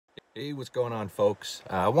Hey, what's going on, folks?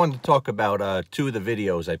 I wanted to talk about two of the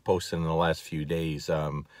videos I posted in the last few days.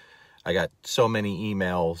 I got so many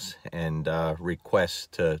emails and requests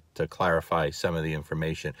to clarify some of the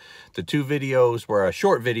information. The two videos were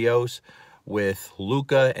short videos with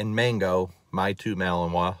Luca and Mango, my two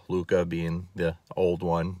Malinois, Luca being the old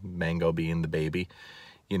one, Mango being the baby,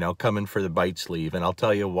 you know, coming for the bite sleeve. And I'll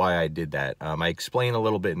tell you why I did that. I explain a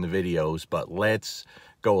little bit in the videos, but let's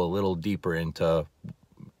go a little deeper into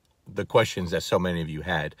the questions that so many of you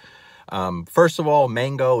had. First of all,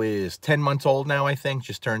 Mango is 10 months old now, I think,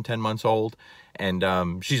 just turned 10 months old. And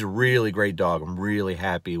she's a really great dog. I'm really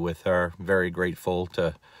happy with her. Very grateful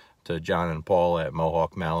to John and Paul at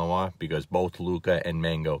Mohawk Malinois, because both Luca and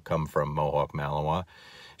Mango come from Mohawk Malinois.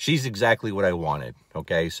 She's exactly what I wanted,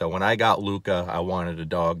 okay? So when I got Luca, I wanted a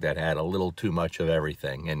dog that had a little too much of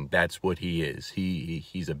everything, and that's what he is.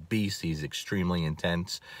 He's a beast. He's extremely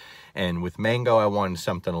intense. And with Mango, I wanted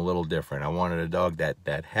something a little different. I wanted a dog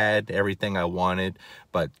that had everything I wanted,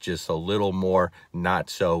 but just a little more not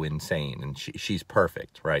so insane. And she's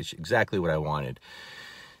perfect, right? She's exactly what I wanted.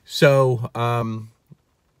 So I'm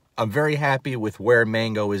very happy with where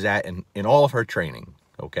Mango is at in all of her training,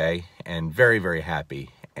 okay? And very, very happy.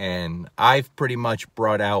 And I've pretty much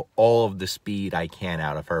brought out all of the speed I can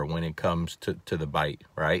out of her when it comes to the bite,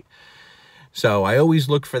 right? So I always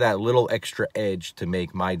look for that little extra edge to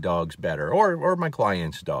make my dogs better, or my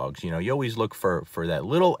clients' dogs. You know, you always look for that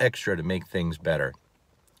little extra to make things better.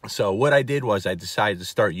 So what I did was I decided to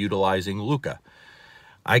start utilizing Luca.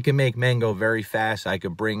 I can make Mango very fast. I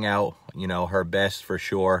could bring out, you know, her best for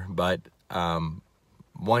sure. But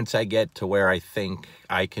once I get to where I think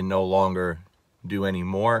I can no longer do any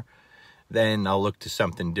more, then I'll look to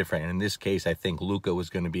something different. And in this case, I think Luca was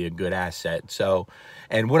going to be a good asset. So,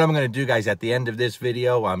 and what I'm going to do, guys, at the end of this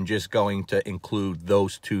video, I'm just going to include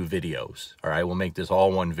those two videos. All right, we'll make this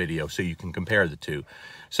all one video so you can compare the two.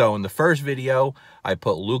 So in the first video, I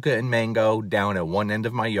put Luca and Mango down at one end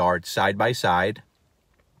of my yard, side by side.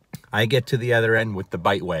 I get to the other end with the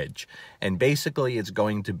bite wedge. And basically, it's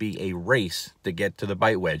going to be a race to get to the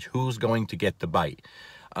bite wedge. Who's going to get the bite?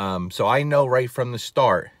 So I know right from the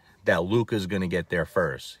start that Luca's going to get there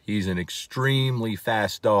first. He's an extremely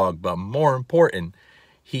fast dog, but more important,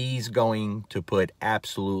 he's going to put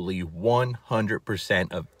absolutely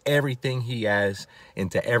 100% of everything he has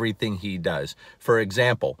into everything he does. For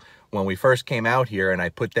example, when we first came out here and I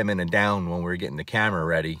put them in a down when we were getting the camera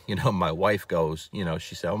ready, you know, my wife goes, you know,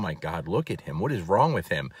 she said, "Oh my God, look at him. What is wrong with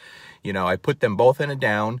him?" You know, I put them both in a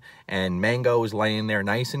down, and Mango was laying there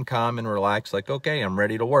nice and calm and relaxed, like, okay, I'm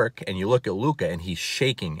ready to work. And you look at Luca, and he's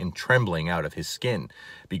shaking and trembling out of his skin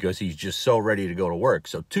because he's just so ready to go to work.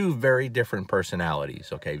 So two very different personalities,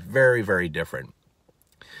 okay? Very, very different.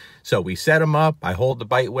 So we set them up. I hold the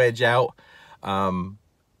bite wedge out,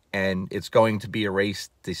 and it's going to be a race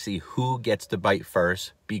to see who gets to bite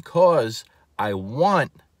first, because I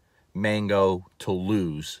want Mango to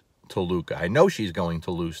lose to Luca. I know she's going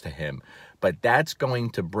to lose to him, but that's going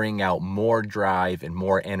to bring out more drive and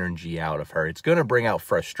more energy out of her. It's going to bring out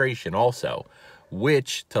frustration also,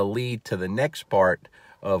 which to lead to the next part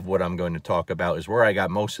of what I'm going to talk about is where I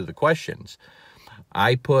got most of the questions.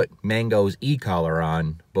 I put Mango's e-collar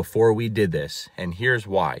on before we did this, and here's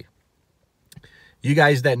why. You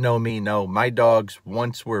guys that know me know my dogs,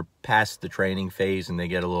 once we're past the training phase and they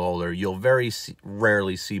get a little older, you'll very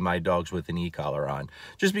rarely see my dogs with an e-collar on,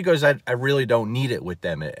 just because I really don't need it with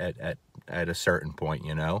them at a certain point,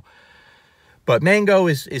 you know. But Mango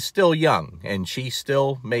is still young, and she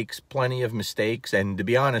still makes plenty of mistakes. And to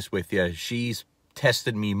be honest with you, she's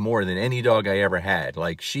tested me more than any dog I ever had.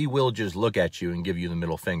 Like, she will just look at you and give you the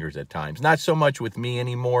middle fingers at times. Not so much with me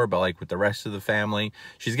anymore, but like with the rest of the family.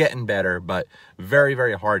 She's getting better, but very,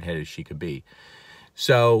 very hard-headed she could be.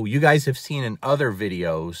 So you guys have seen in other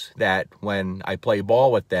videos that when I play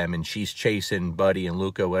ball with them and she's chasing Buddy and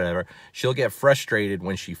Luca, whatever, she'll get frustrated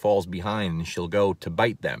when she falls behind and she'll go to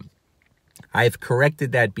bite them. I've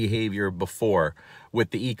corrected that behavior before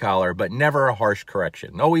with the e-collar, but never a harsh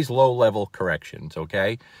correction. Always low-level corrections,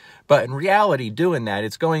 okay? But in reality, doing that,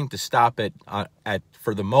 it's going to stop it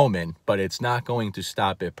for the moment, but it's not going to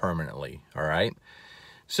stop it permanently, all right?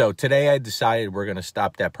 So today I decided we're going to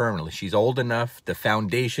stop that permanently. She's old enough. The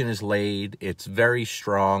foundation is laid. It's very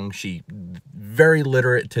strong. She very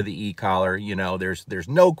literate to the e-collar. You know, there's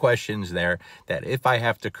no questions there that if I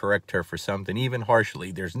have to correct her for something, even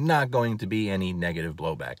harshly, there's not going to be any negative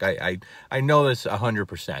blowback. I know this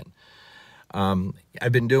 100%.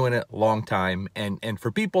 I've been doing it a long time. And for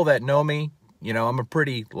people that know me, you know, I'm a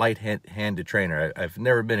pretty light-handed trainer. I've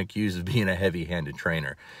never been accused of being a heavy-handed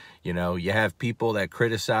trainer. You know, you have people that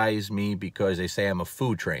criticize me because they say I'm a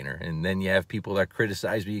food trainer. And then you have people that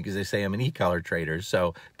criticize me because they say I'm an e-collar trader.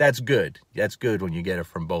 So that's good. That's good when you get it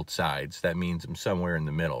from both sides. That means I'm somewhere in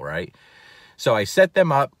the middle, right? So I set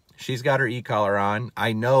them up. She's got her e-collar on.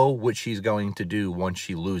 I know what she's going to do once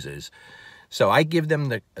she loses. So I give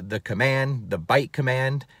them the command, the bite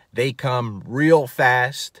command. They come real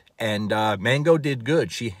fast, and Mango did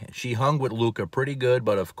good. She hung with Luca pretty good,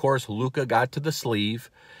 but of course Luca got to the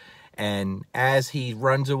sleeve, and as he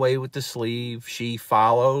runs away with the sleeve, she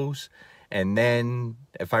follows, and then,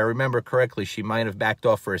 if I remember correctly, she might have backed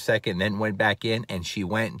off for a second, then went back in, and she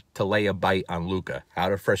went to lay a bite on Luca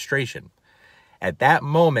out of frustration. At that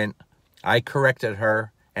moment, I corrected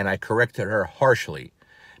her, and I corrected her harshly,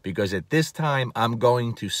 because at this time, I'm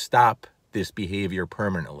going to stop this behavior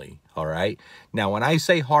permanently, all right? Now, when I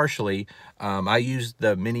say harshly, I use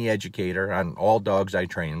the mini educator on all dogs I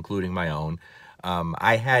train, including my own.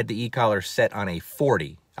 I had the e-collar set on a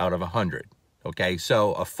 40 out of 100, okay?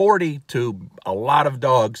 So a 40 to a lot of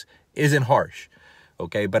dogs isn't harsh,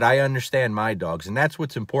 okay? But I understand my dogs, and that's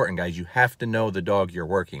what's important, guys. You have to know the dog you're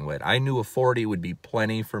working with. I knew a 40 would be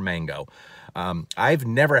plenty for Mango. I've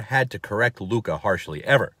never had to correct Luca harshly,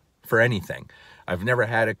 ever, for anything. I've never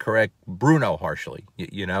had to correct Bruno harshly.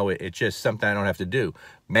 You know, it's just something I don't have to do.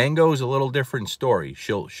 Mango's a little different story.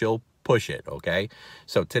 She'll push it, okay?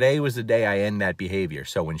 So today was the day I end that behavior.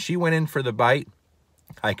 So when she went in for the bite,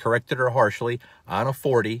 I corrected her harshly on a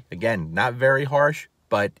 40. Again, not very harsh,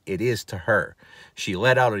 but it is to her. She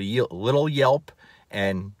let out a little yelp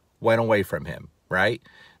and went away from him, right?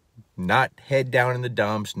 Not head down in the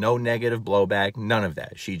dumps, no negative blowback, none of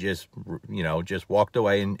that. She just, you know, just walked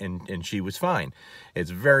away and she was fine. It's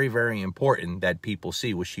very, very important that people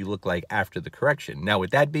see what she looked like after the correction. Now, with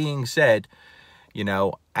that being said, you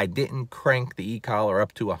know, I didn't crank the e-collar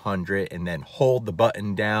up to 100 and then hold the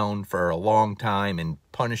button down for a long time and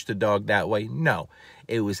punish the dog that way. No,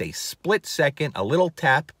 it was a split second, a little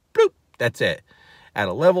tap, bloop, that's it. At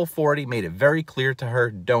a level 40, made it very clear to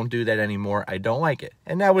her, don't do that anymore. I don't like it.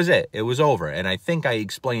 And that was it. It was over. And I think I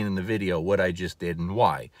explained in the video what I just did and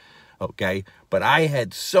why. Okay? But I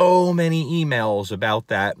had so many emails about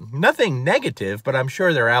that. Nothing negative, but I'm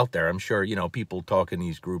sure they're out there. I'm sure, you know, people talk in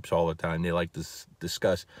these groups all the time. They like to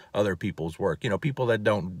discuss other people's work. You know, people that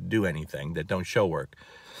don't do anything, that don't show work.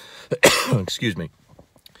 Excuse me.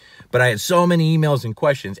 But I had so many emails and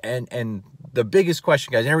questions, and the biggest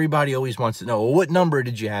question, guys, everybody always wants to know, well, what number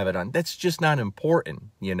did you have it on? That's just not important,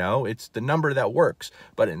 you know? It's the number that works.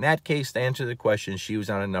 But in that case, to answer the question, she was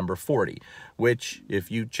on a number 40, which,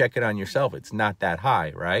 if you check it on yourself, it's not that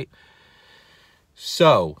high, right?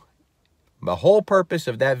 So, the whole purpose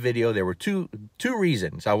of that video, there were two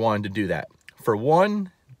reasons I wanted to do that. For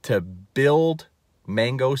one, to build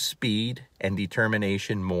Mango's speed and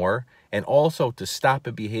determination more, and also to stop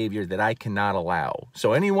a behavior that I cannot allow.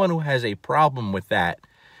 So anyone who has a problem with that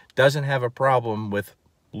doesn't have a problem with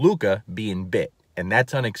Luca being bit, and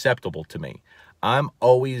that's unacceptable to me. I'm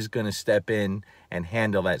always going to step in and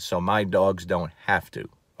handle that so my dogs don't have to,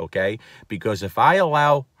 okay? Because if I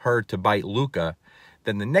allow her to bite Luca,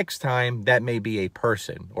 then the next time that may be a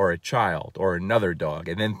person or a child or another dog,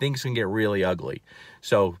 and then things can get really ugly.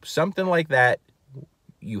 So something like that,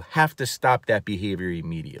 you have to stop that behavior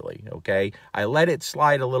immediately, okay? I let it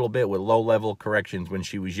slide a little bit with low-level corrections when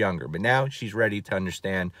she was younger, but now she's ready to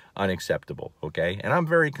understand unacceptable, okay? And I'm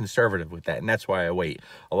very conservative with that, and that's why I wait.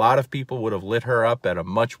 A lot of people would have lit her up at a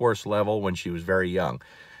much worse level when she was very young.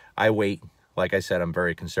 I wait. Like I said, I'm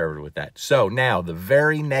very conservative with that. So now, the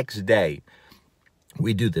very next day,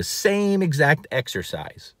 we do the same exact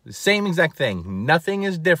exercise, the same exact thing. Nothing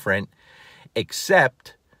is different,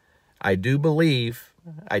 except I did believe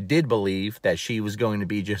that she was going to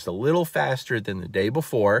be just a little faster than the day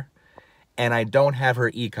before, and I don't have her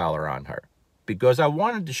e-collar on her, because I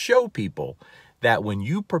wanted to show people that when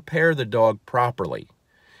you prepare the dog properly,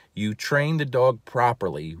 you train the dog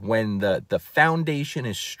properly, when the foundation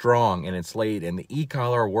is strong and it's laid and the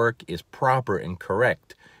e-collar work is proper and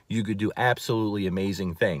correct, you could do absolutely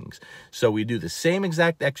amazing things. So we do the same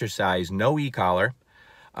exact exercise, no e-collar.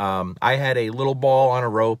 I had a little ball on a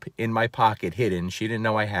rope in my pocket hidden. She didn't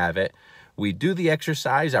know I have it. We do the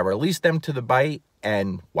exercise. I release them to the bite,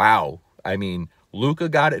 and wow. I mean, Luca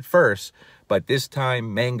got it first, but this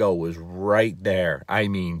time Mango was right there. I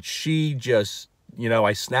mean, she just, you know,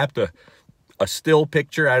 I snapped a a still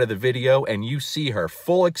picture out of the video and you see her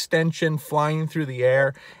full extension flying through the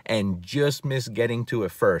air and just miss getting to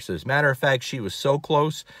it first. As a matter of fact, she was so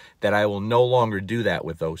close that I will no longer do that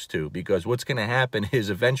with those two, because what's going to happen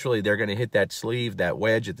is eventually they're going to hit that sleeve, that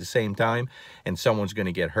wedge at the same time, and someone's going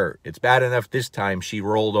to get hurt. It's bad enough this time she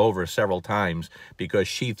rolled over several times because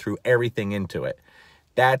she threw everything into it.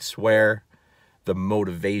 That's where the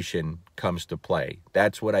motivation comes to play.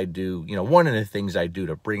 That's what I do. You know, one of the things I do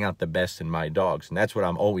to bring out the best in my dogs, and that's what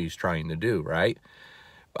I'm always trying to do, right?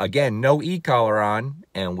 Again, no e-collar on,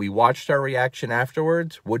 and we watched her reaction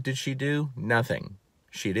afterwards. What did she do? Nothing.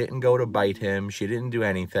 She didn't go to bite him. She didn't do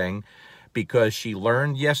anything, because she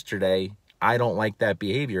learned yesterday, I don't like that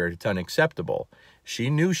behavior. It's unacceptable. She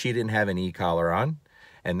knew she didn't have an e-collar on,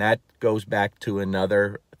 and that goes back to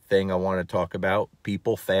another thing I want to talk about.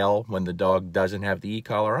 People fail when the dog doesn't have the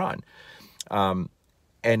e-collar on.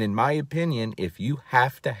 And in my opinion, if you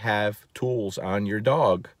have to have tools on your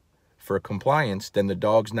dog for compliance, then the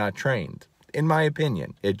dog's not trained. In my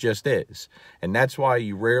opinion, it just is. And that's why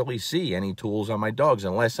you rarely see any tools on my dogs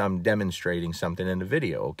unless I'm demonstrating something in the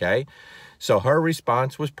video, okay? So her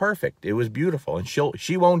response was perfect. It was beautiful. And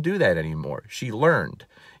she won't do that anymore. She learned.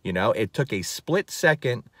 You know, it took a split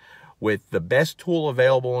second with the best tool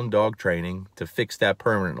available in dog training to fix that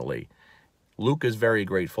permanently. Luke is very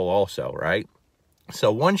grateful also, right?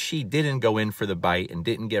 So once she didn't go in for the bite and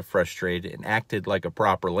didn't get frustrated and acted like a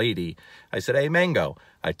proper lady, I said, hey, Mango,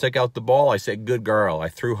 I took out the ball. I said, good girl. I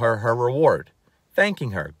threw her her reward, thanking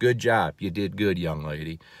her. Good job. You did good, young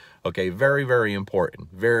lady. Okay, very, very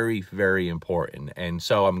important. Very, very important. And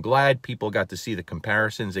so I'm glad people got to see the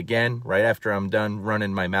comparisons again. Right after I'm done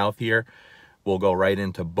running my mouth here, we'll go right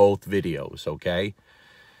into both videos, okay?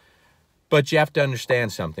 But you have to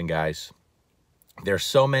understand something, guys. There's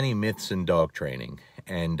so many myths in dog training.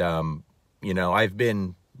 And, you know, I've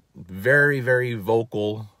been very, very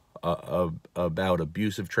vocal about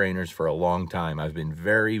abusive trainers for a long time. I've been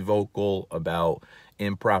very vocal about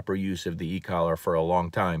improper use of the e-collar for a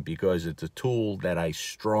long time, because it's a tool that I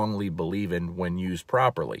strongly believe in when used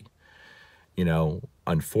properly. You know,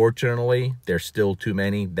 unfortunately, there's still too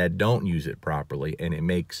many that don't use it properly, and it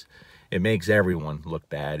makes everyone look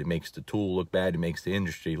bad. It makes the tool look bad. It makes the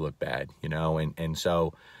industry look bad, you know, and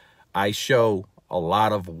so I show a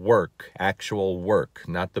lot of work, actual work,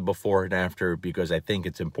 not the before and after, because I think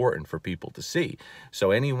it's important for people to see.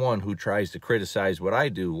 So anyone who tries to criticize what I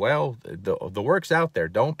do, well, the work's out there.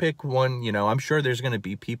 Don't pick one. You know, I'm sure there's going to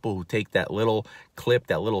be people who take that little clip,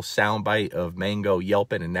 that little soundbite of Mango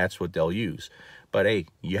yelping, and that's what they'll use. But hey,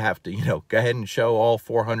 you have to, you know, go ahead and show all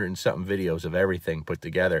 400 and something videos of everything put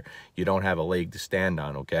together. You don't have a leg to stand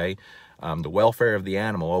on, okay? The welfare of the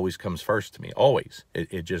animal always comes first to me, always.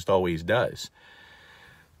 It just always does.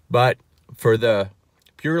 But for the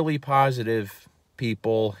purely positive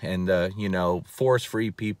people and the, you know,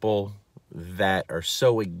 force-free people that are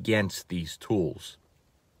so against these tools,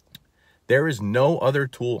 there is no other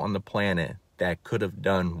tool on the planet that could have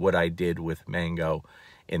done what I did with Mango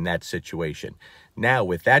in that situation. Now,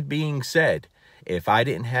 with that being said, if I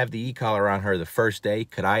didn't have the e-collar on her the first day,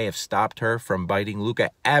 could I have stopped her from biting Luca?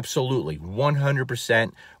 Absolutely,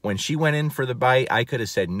 100%. When she went in for the bite, I could have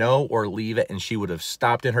said no or leave it, and she would have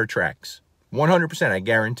stopped in her tracks. 100%, I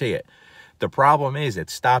guarantee it. The problem is it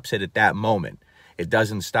stops it at that moment. It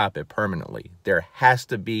doesn't stop it permanently. There has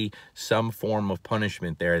to be some form of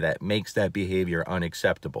punishment there that makes that behavior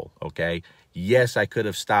unacceptable, okay? Yes, I could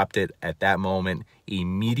have stopped it at that moment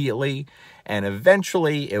immediately, and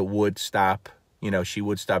eventually it would stop. You know, she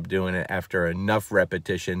would stop doing it after enough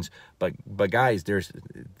repetitions. But guys,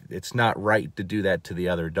 it's not right to do that to the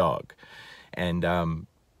other dog. And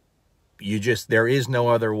there is no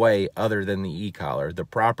other way other than the e-collar, the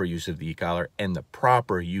proper use of the e-collar, and the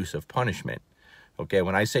proper use of punishment. Okay,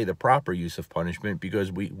 when I say the proper use of punishment,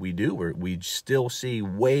 because we still see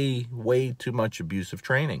way too much abusive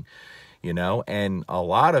training, you know, and a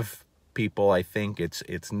lot of people, I think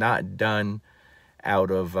it's not done out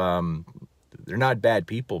of, they're not bad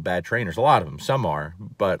people, bad trainers, a lot of them, some are,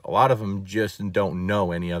 but a lot of them just don't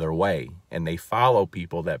know any other way, and they follow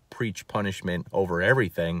people that preach punishment over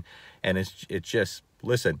everything, and it's just,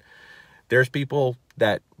 listen, there's people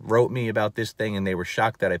that wrote me about this thing and they were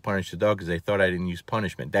shocked that I punished the dog because they thought I didn't use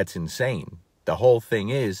punishment. That's insane. The whole thing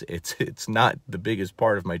is, it's not the biggest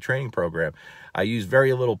part of my training program. I use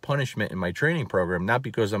very little punishment in my training program, not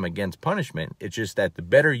because I'm against punishment. It's just that the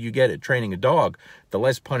better you get at training a dog, the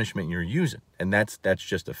less punishment you're using. And that's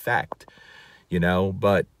just a fact, you know.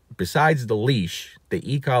 But besides the leash,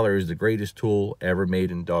 the e-collar is the greatest tool ever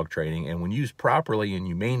made in dog training. And when used properly and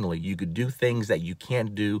humanely, you could do things that you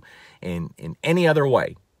can't do in any other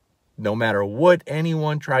way. No matter what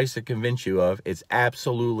anyone tries to convince you of, it's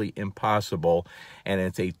absolutely impossible. And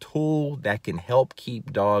it's a tool that can help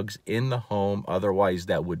keep dogs in the home. Otherwise,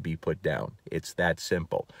 that would be put down. It's that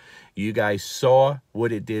simple. You guys saw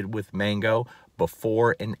what it did with Mango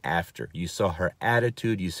before and after. You saw her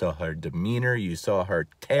attitude, you saw her demeanor, you saw her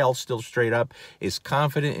tail still straight up, as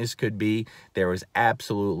confident as could be. There was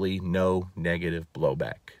absolutely no negative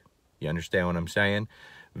blowback. You understand what I'm saying?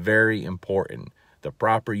 Very important. The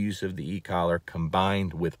proper use of the e-collar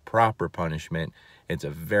combined with proper punishment, it's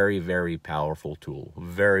a very, very powerful tool.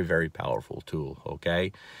 Very, very powerful tool,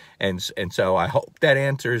 okay? And so I hope that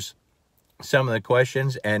answers some of the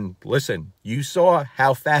questions. And listen, you saw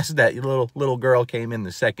how fast that little girl came in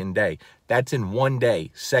the second day. That's in one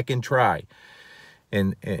day, second try.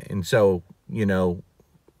 And so, you know,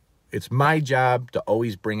 it's my job to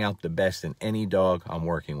always bring out the best in any dog I'm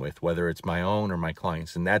working with, whether it's my own or my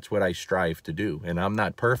clients. And that's what I strive to do. And I'm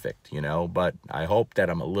not perfect, you know, but I hope that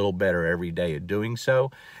I'm a little better every day at doing so.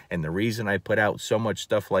 And the reason I put out so much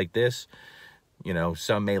stuff like this, you know,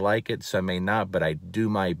 some may like it, some may not, but I do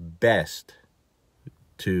my best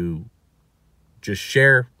to just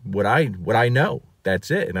share what I know. That's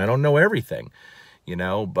it. And I don't know everything, you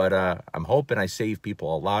know, but I'm hoping I save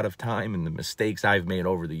people a lot of time and the mistakes I've made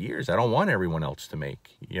over the years. I don't want everyone else to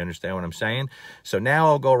make. You understand what I'm saying? So now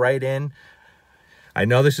I'll go right in. I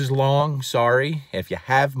know this is long, sorry. If you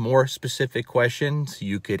have more specific questions,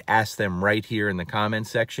 you could ask them right here in the comment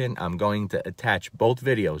section. I'm going to attach both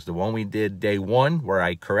videos. The one we did day 1 where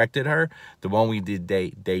I corrected her, the one we did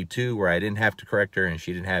day 2 where I didn't have to correct her and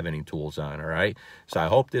she didn't have any tools on, all right? So I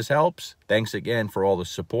hope this helps. Thanks again for all the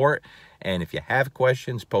support. And if you have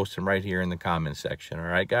questions, post them right here in the comment section, all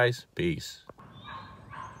right, guys? Peace.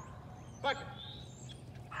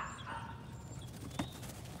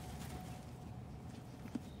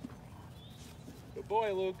 Good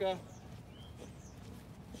boy, Luca.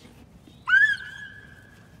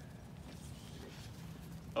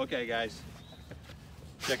 Okay, guys,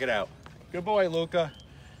 check it out. Good boy, Luca.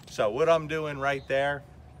 So what I'm doing right there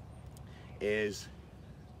is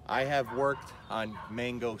I have worked on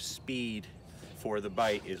Mango's speed for the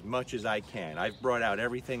bite as much as I can. I've brought out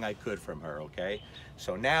everything I could from her, okay?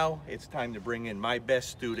 So now it's time to bring in my best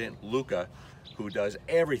student, Luca, who does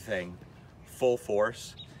everything full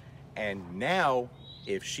force. And now,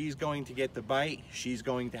 if she's going to get the bite, she's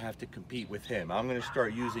going to have to compete with him. I'm gonna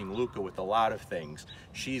start using Luca with a lot of things.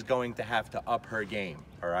 She's going to have to up her game,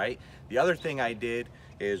 all right? The other thing I did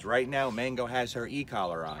is right now Mango has her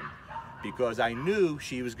e-collar on because I knew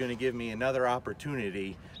she was gonna give me another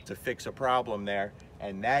opportunity to fix a problem there,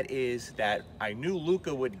 and that is that I knew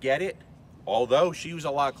Luca would get it, although she was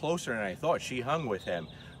a lot closer than I thought. She hung with him,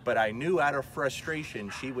 but I knew out of frustration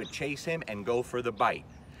she would chase him and go for the bite.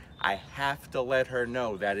 I have to let her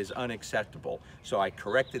know that is unacceptable. So I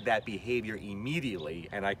corrected that behavior immediately,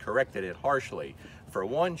 and I corrected it harshly. For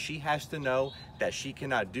one, she has to know that she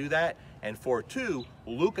cannot do that. And for two,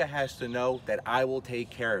 Luca has to know that I will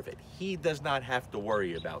take care of it. He does not have to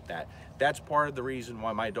worry about that. That's part of the reason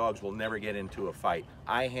why my dogs will never get into a fight.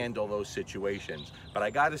 I handle those situations. But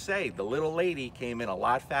I gotta say, the little lady came in a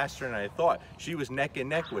lot faster than I thought. She was neck and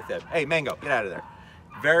neck with him. Hey, Mango, get out of there.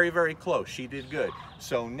 Very, very close. She did good.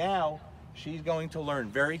 So now she's going to learn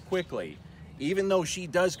very quickly, even though she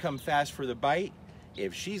does come fast for the bite,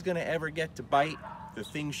 if she's going to ever get to bite the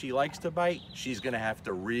thing she likes to bite, she's going to have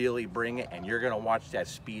to really bring it, and you're going to watch that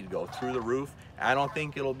speed go through the roof. I don't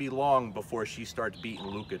think it'll be long before she starts beating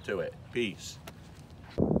Luca to it. Peace.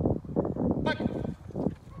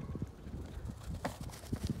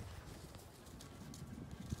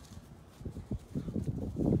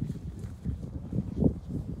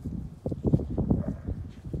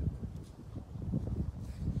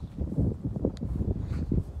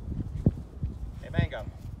 Mango.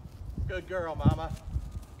 Good girl, Mama.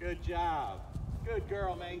 Good job. Good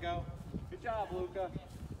girl, Mango. Good job, Luca.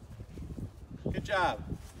 Good job.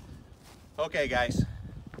 Okay, guys.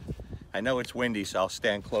 I know it's windy, so I'll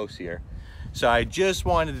stand close here. So I just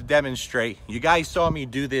wanted to demonstrate. You guys saw me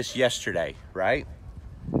do this yesterday, right?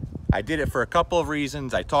 I did it for a couple of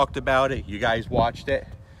reasons. I talked about it. You guys watched it.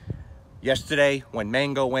 Yesterday, when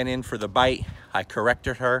Mango went in for the bite, I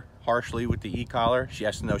corrected her harshly with the e-collar. She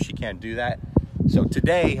has to know she can't do that. So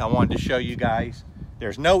today I wanted to show you guys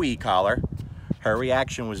there's no e-collar. Her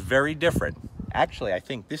reaction was very different. Actually, I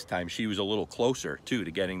think this time she was a little closer too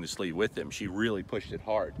to getting the sleeve with him. She really pushed it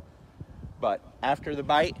hard. But after the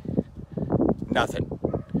bite, nothing.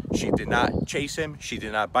 She did not chase him. She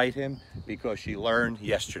did not bite him because she learned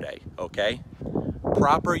yesterday, okay?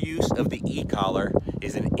 Proper use of the e-collar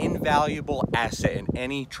is an invaluable asset in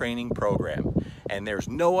any training program, and there's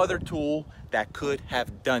no other tool that could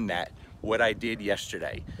have done that, what I did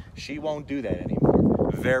yesterday. She won't do that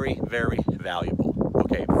anymore. Very, very valuable.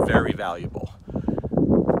 Okay, very valuable.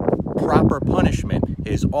 Proper punishment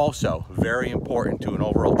is also very important to an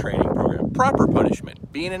overall training program. Proper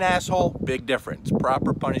punishment. Being an asshole, big difference.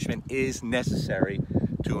 Proper punishment is necessary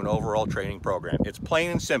to an overall training program. It's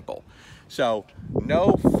plain and simple. So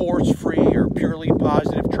no force-free or purely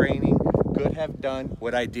positive training could have done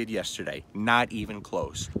what I did yesterday. Not even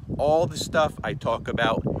close. All the stuff I talk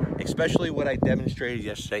about, especially what I demonstrated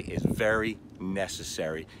yesterday, is very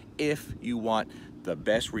necessary if you want the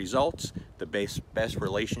best results, the best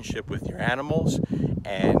relationship with your animals,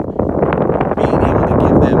 and being able to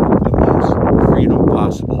give them the most freedom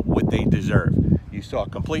possible, what they deserve. You saw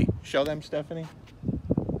complete, show them, Stephanie.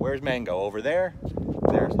 Where's Mango? Over there.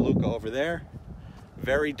 There's Luca over there.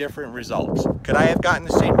 Very different results. Could I have gotten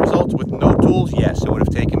the same results with no tools? Yes, it would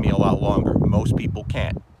have taken me a lot longer. Most people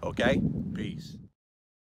can't, okay? Peace.